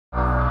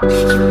Hi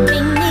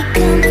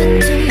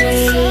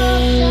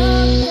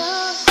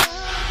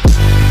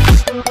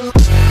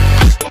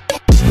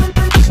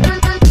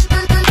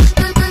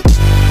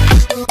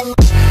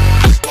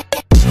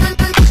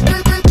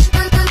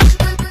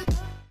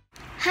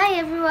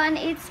everyone,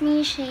 it's me,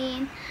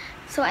 Shane.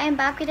 So I'm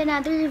back with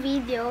another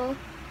video.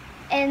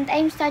 And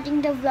I'm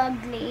starting the vlog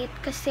late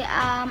kasi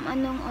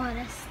anong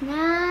oras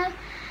na?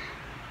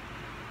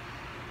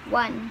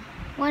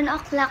 1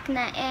 o'clock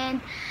na. And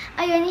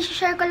ayun,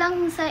 i-share ko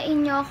lang sa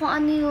inyo kung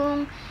ano yung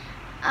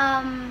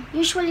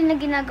usually na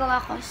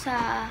ginagawa ko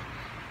sa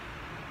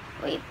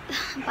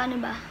paano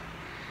ba?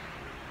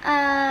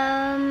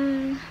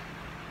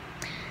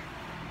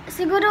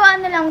 Siguro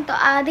ano lang to,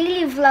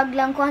 daily vlog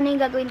lang kung ano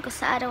yung gagawin ko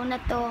sa araw na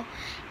to.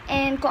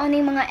 And kung ano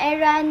yung mga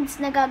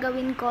errands na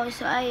gagawin ko.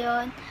 So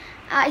ayun,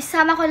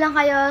 isama ko lang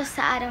kayo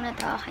sa araw na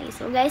to. Okay,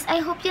 so guys, I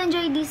hope you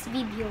enjoy this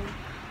video.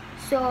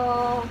 So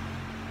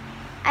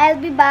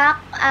I'll be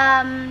back.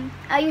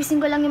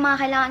 Ayusin ko lang yung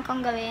mga kailangan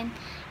kong gawin.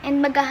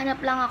 And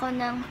maghahanap lang ako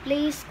ng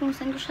place kung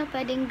saan ko siya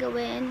pwedeng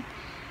gawin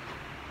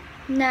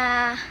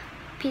na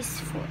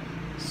peaceful.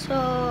 So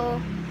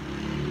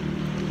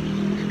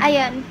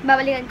ayun,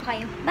 babalikan ko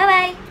kayo.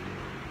 Bye-bye!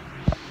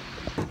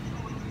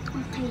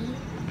 Okay.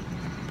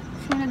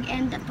 So,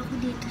 nag-end up ako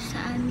dito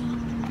sa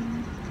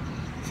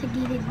sa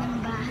gilid ng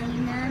bahay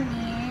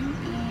namin.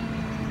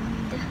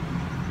 And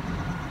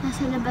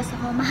nasa labas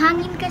ako.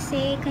 Mahangin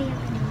kasi, kaya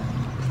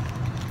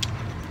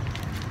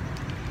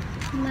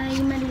may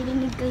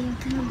maririnig kayong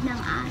tunog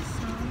ng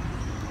aso.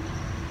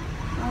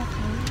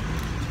 Okay.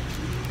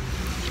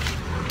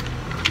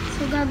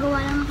 So,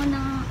 gagawa lang ako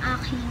ng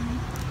aking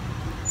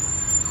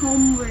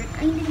homework.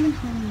 Ay, hindi naman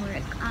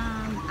homework.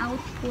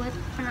 Output,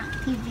 parang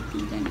activity,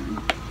 ganun.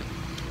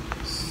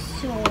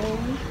 So,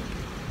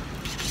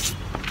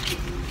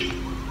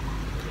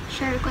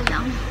 share ko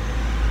lang.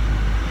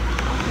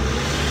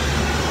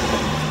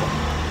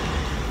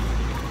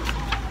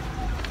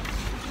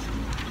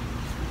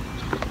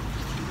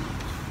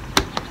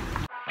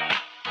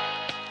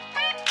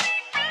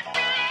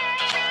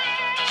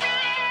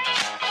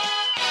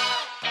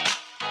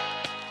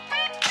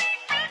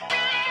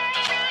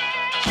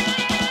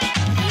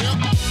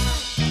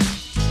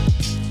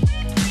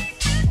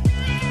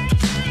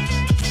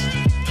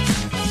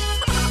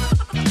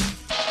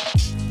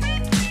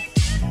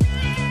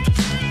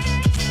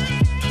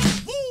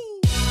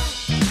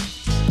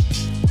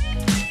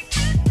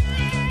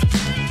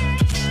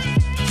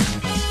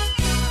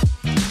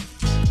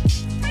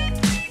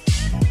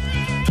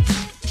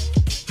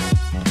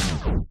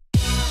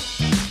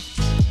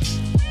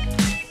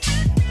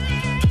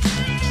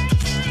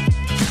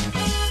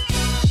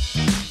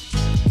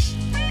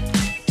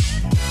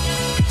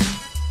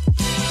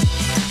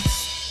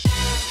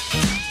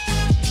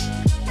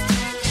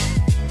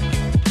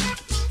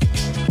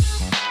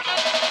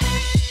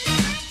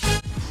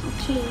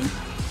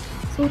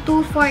 So,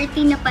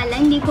 2:40 na pala.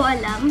 Hindi ko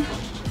alam.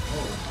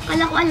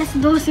 Akala ko alas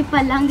 12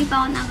 pa lang. Hindi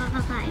pa ako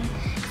nakakakain.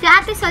 Si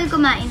Ate Sol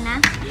kumain na.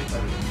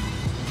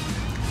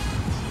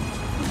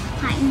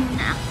 Kain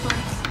muna ako.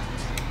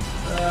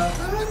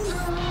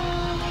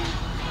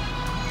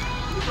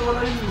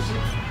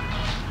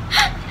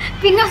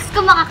 Pinost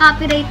ko,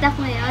 makaka-copyright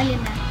ako ngayon.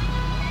 Yun na.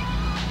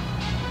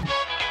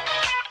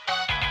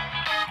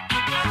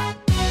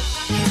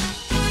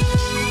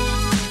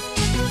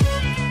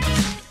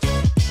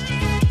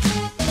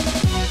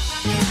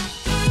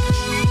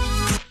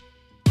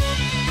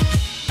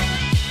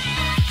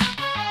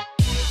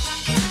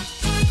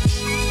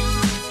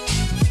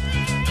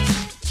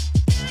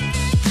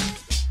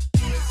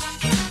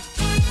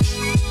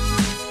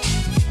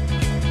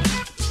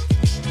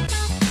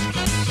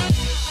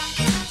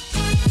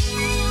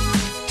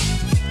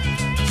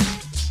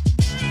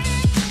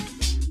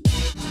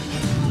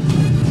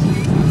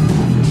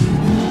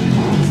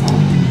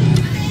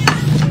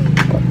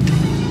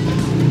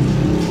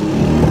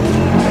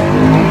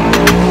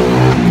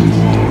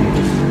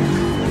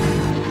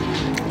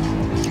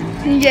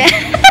 Yeah.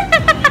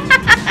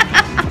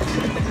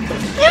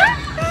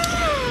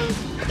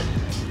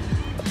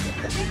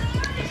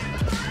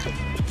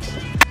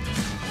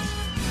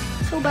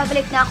 So,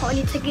 babalik na ako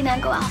ulit sa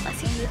ginagawa ko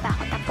kasi hindi pa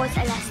ako tapos.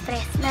 Alas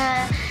 3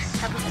 na.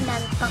 Tapos, ang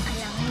dami pang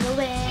kailangan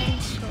gawin.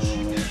 So,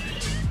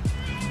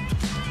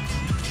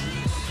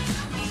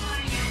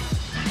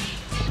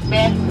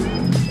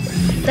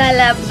 sa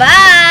laba!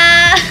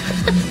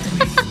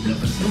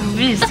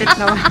 Visit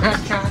naman.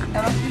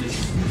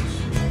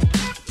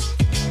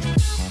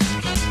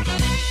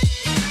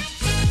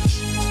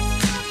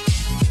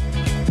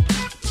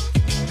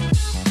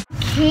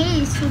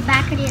 Okay, so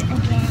back at it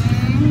again.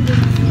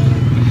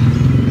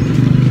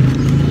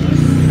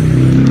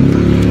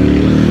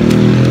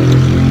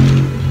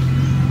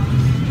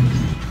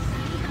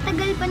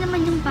 Tagal pa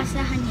naman yung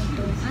pasahan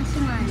nito. Kaso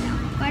nga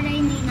lang, para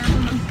hindi na ako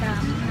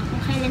mag-cram na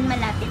kung kailan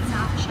malapit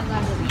na ako siya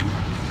gagawin.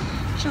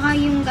 Tsaka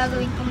yung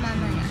gagawin ko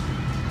mamaya.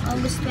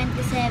 August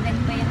 27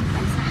 pa yung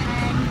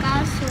pasahan.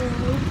 Kaso,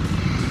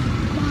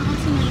 baka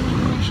kasi nainig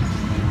ko na siya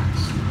mamaya.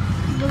 So,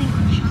 gawin ko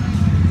na siya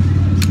ngayon.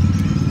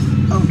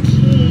 Okay.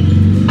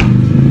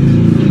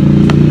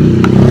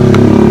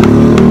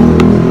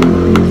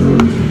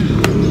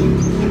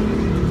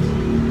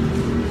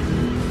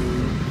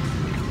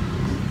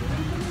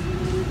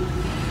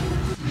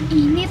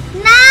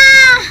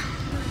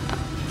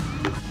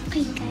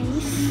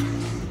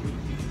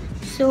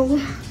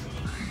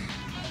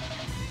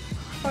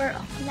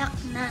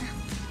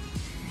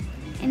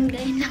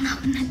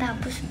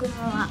 matapos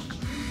gumawa.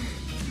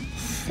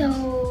 So,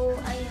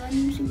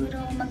 ayun, siguro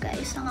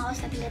mag-ayos lang ako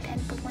saglit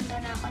and pupunta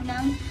na ako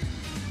ng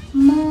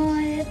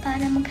mall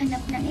para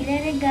maghanap ng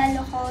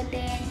ireregalo ko.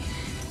 Then,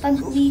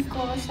 pag-uwi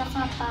ko,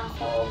 saka pa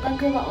ako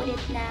gagawa ulit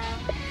ng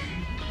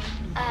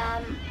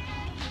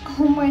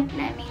homework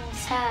namin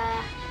sa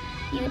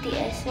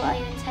UTS. So,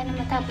 ayun, sana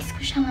matapos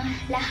ko siya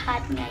lahat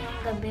ngayong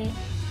gabi.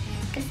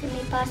 Kasi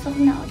may pasok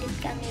na ulit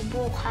kami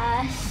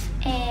bukas.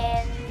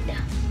 And,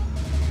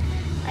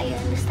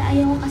 ayun, basta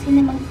ayoko kasi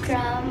na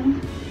mag-cram.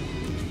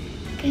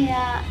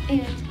 Kaya,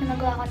 ayun,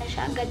 nagawa ko na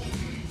siya agad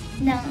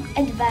ng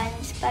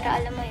advance para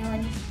alam mo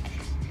yun.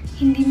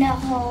 Hindi na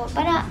ako,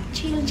 para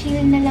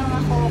chill-chill na lang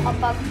ako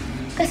kapag,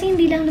 kasi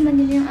hindi lang naman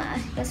yun yung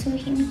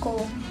aasikasuhin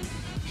ko.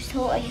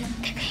 So, ayun,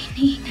 teka,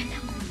 hinihingal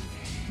ako.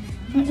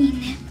 Ang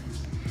init.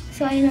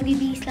 So, ayun,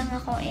 magbibihis lang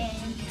ako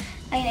and,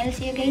 ayun, I'll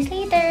see you guys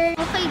later.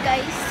 Okay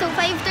guys, so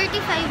 5:35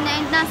 na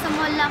and nasa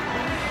mall ako.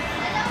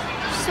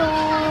 So,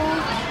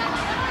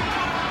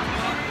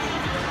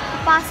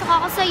 pasok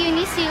ako sa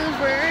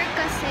Unisilver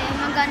kasi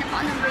maghanap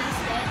ako ng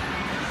bracelet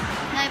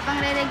na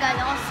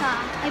ipangre-regalo ko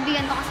sa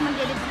kaibigan ko kasi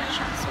mag-deliver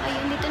siya. So,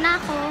 ayun, dito na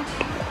ako.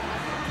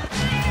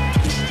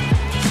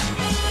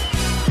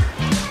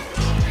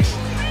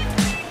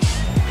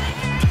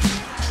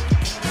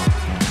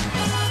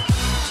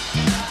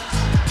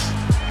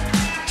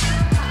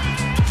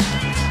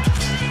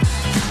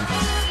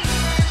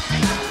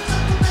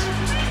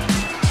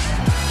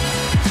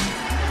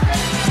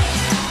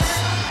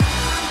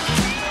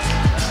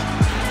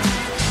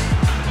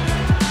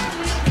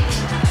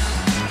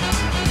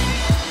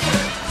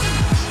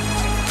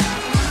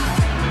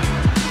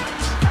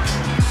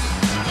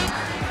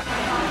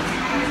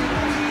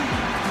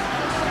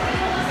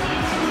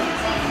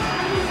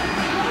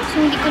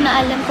 Hindi ko na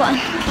alam kung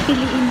anong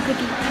pipiliin ko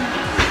dito.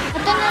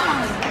 Ito na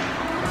lang.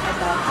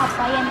 Ito?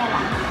 Apa, yan na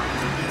lang.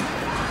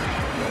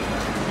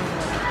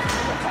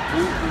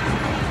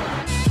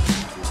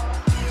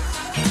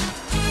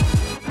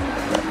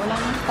 Wala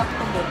nang stock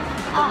to go.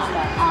 Ito na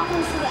lang.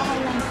 Okay, sige, okay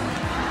lang.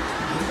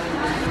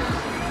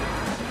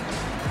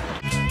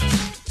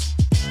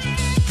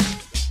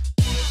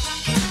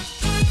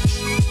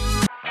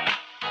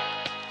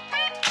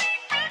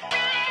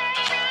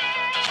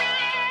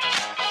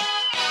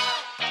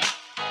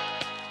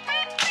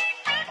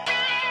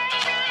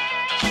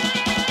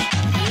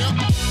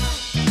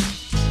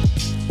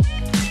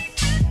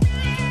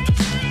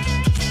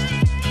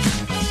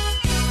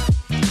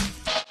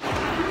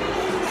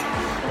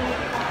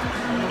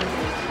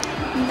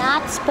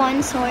 Not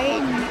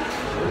sponsored.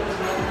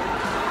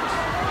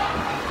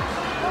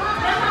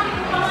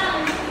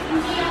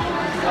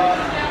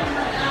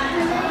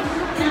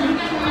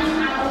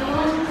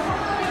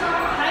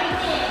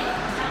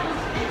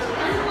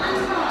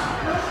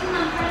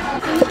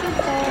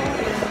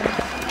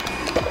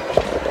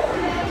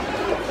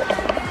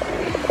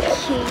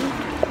 Okay.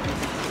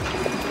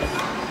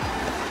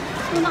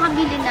 So,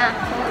 nakabili na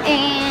ako.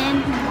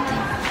 And,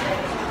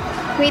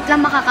 wait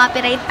lang,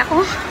 makaka-copyright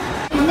ako.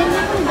 Hindi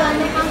na kung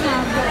gano'n kang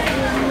haba.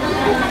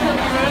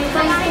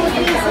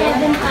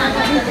 5,237 pa.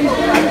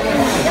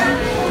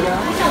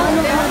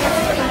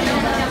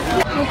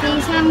 Okay,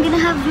 so I'm gonna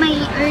have my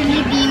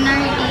early dinner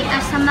dito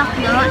sa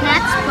McDo.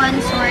 Not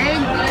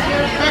sponsored.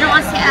 Pero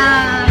kasi,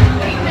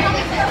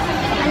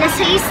 alas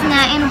 6 na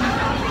and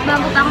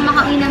bago pa ako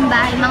makauwi ng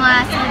bahay, mga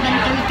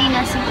 7:30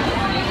 na siguro.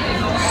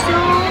 So,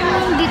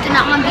 dito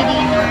na ako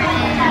mag-dinner.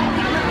 And,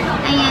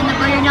 ayan,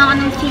 nag-order na ako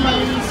ng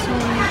filet. So,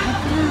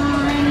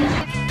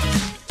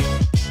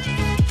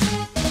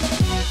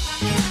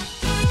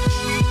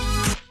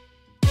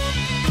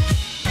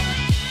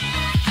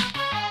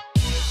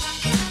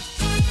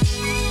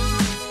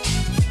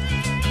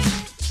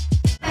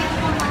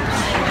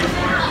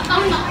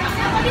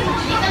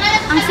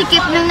 ang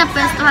sikip nung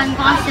napestuhan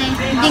ko kasi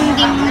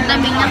ding-ding na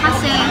tabi niya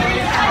kasi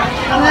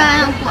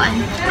wala nang upuan.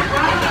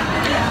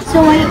 So,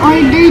 I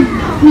ordered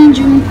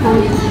medium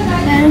coke.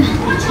 Pero,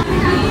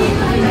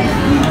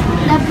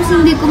 tapos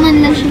hindi ko man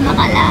lang siya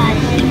makalahat.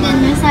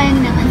 Tignan mo, sayang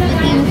naman.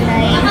 Pati yung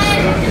fries.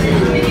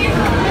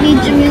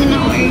 Medium yung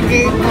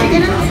na-order ko.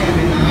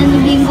 And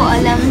hindi ko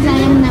alam.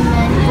 Sayang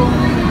naman kung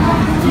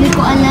hindi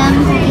ko alam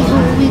kung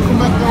i-uwi ko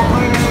ba to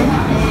or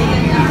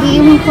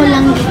iiwan ko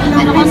lang dito.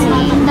 Pero kasi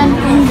yung dami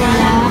kong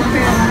dala.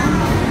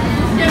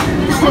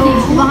 So,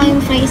 baka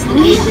yung fries na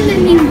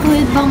yung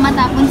cold bang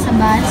matapon sa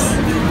bus.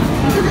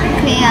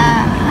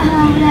 Kaya,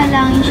 wala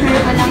lang.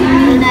 I-share ko lang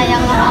yung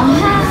hinayang ako.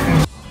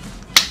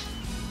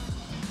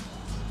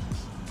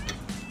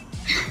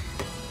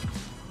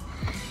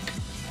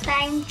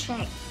 Time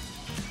check.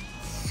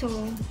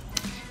 So,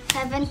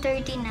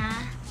 7:30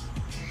 na.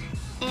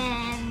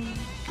 And,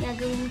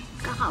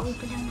 kakauwi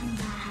ko lang ng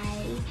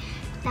bahay.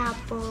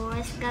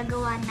 Tapos,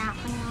 gagawa na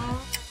ako ng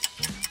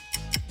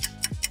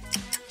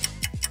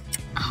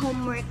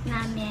homework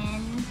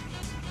namin.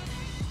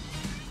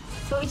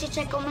 So,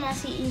 i-check ko muna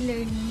si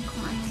e-learning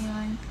kung ano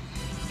yun.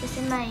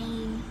 Kasi may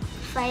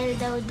file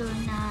daw doon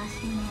na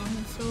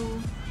sinend. So,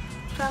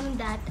 from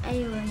that,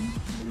 ayun,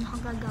 doon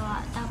ako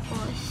gagawa.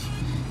 Tapos,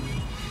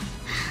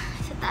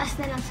 Sa taas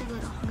na lang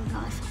siguro ako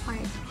gagawa sa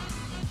kwarto.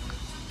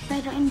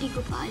 Pero hindi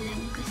ko pa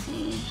alam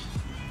kasi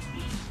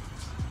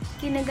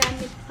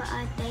ginagamit pa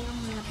ata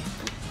yung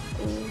laptop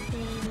ko.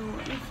 Pero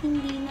if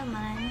hindi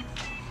naman,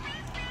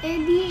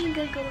 di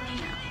gagawa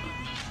na ako.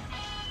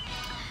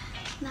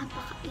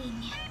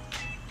 Napakainit.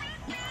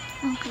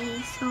 Okay,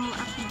 so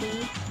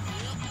update.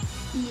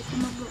 Hindi ko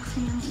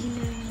mabuksan yung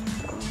e-learning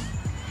ko.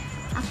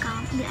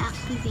 Account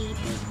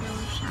deactivated daw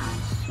siya.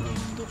 So,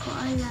 hindi ko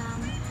alam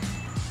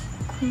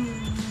kung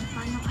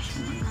paano ko siya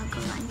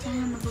magagawa.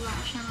 Sana magawa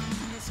ko siya ng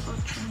alas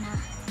 8 na.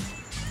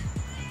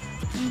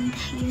 And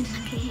yun,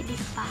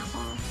 nag-edit pa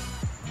ako.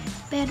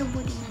 Pero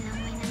buti na lang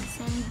may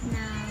nag-send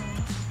ng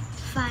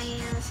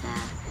file sa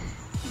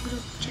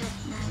group chat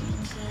namin.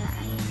 Kaya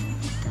ayan,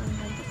 ito,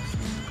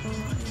 nabuksan ko.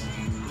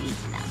 Ayan,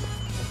 wait lang.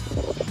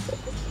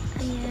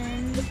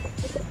 Ayan.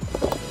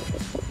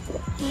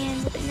 Ayan,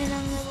 buti na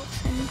lang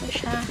nabuksan ko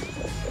siya.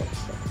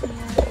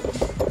 Ayan.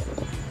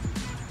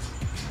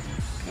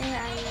 Kaya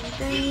ayan,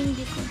 pero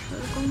hindi ko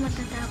sure kung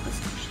matatapos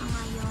ko siya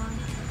ngayon.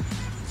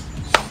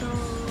 So,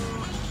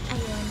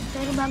 ayun.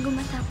 Pero bago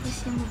matapos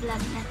yung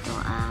vlog na to,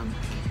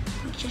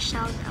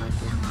 magsha-shoutout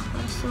lang ako.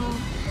 So,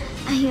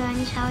 ayun,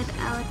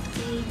 shoutout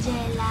kay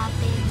Jella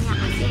Peña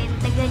kasi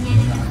taga niya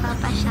na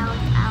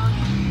nagpapa-shoutout.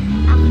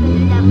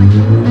 Actually, dapat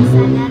yung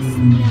sa last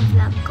na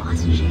vlog ko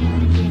kasi siya yung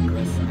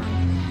nag-request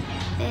nun.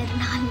 Pero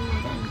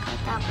nakalimutan ko.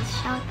 Tapos,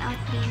 shoutout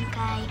din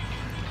kay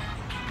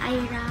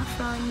Ira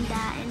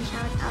Fronda and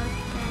shoutout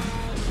kay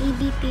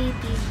ABP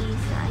TV.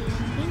 So,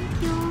 ayun, thank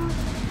you.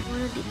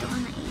 Siguro dito ko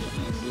na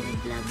i-end yung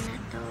vlog na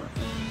to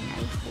and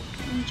I hope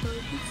you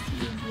enjoyed this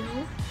video.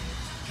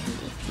 And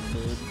if you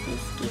did,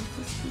 please give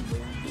this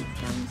video a big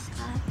thumbs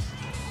up.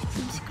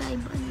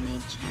 Subscribe on my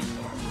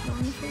channel and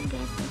don't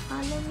forget to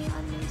follow me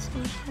on my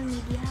social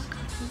media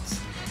accounts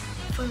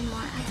for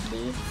more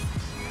updates.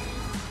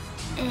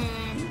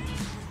 And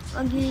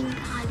huwag niyo rin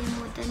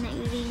kakalimutan na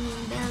i-ring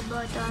yung bell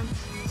button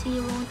so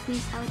you won't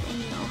miss out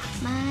any of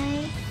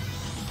my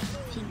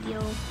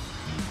video.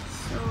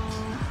 So,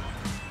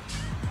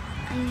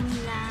 ayun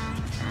lang.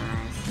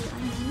 See you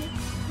on my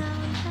next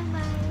vlog.